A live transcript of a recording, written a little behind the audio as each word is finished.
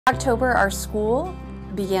October, our school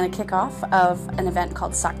began a kickoff of an event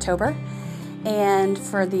called Socktober, and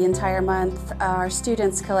for the entire month our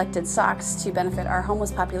students collected socks to benefit our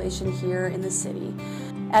homeless population here in the city.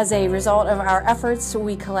 As a result of our efforts,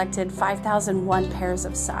 we collected 5,001 pairs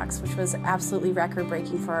of socks, which was absolutely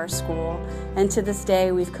record-breaking for our school, and to this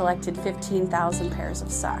day we've collected 15,000 pairs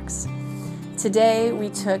of socks. Today we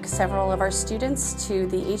took several of our students to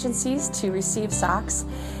the agencies to receive socks,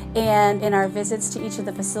 and in our visits to each of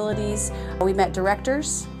the facilities we met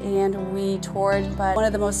directors and we toured, but one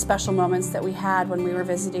of the most special moments that we had when we were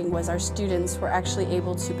visiting was our students were actually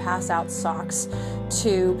able to pass out socks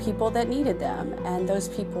to people that needed them, and those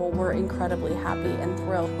people were incredibly happy and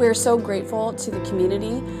thrilled. We're so grateful to the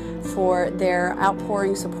community for their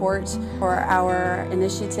outpouring support for our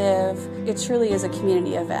initiative. It truly is a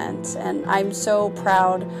community event, and I'm so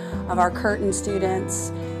proud of our Curtin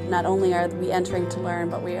students. Not only are we entering to learn,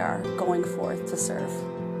 but we are going forth to serve.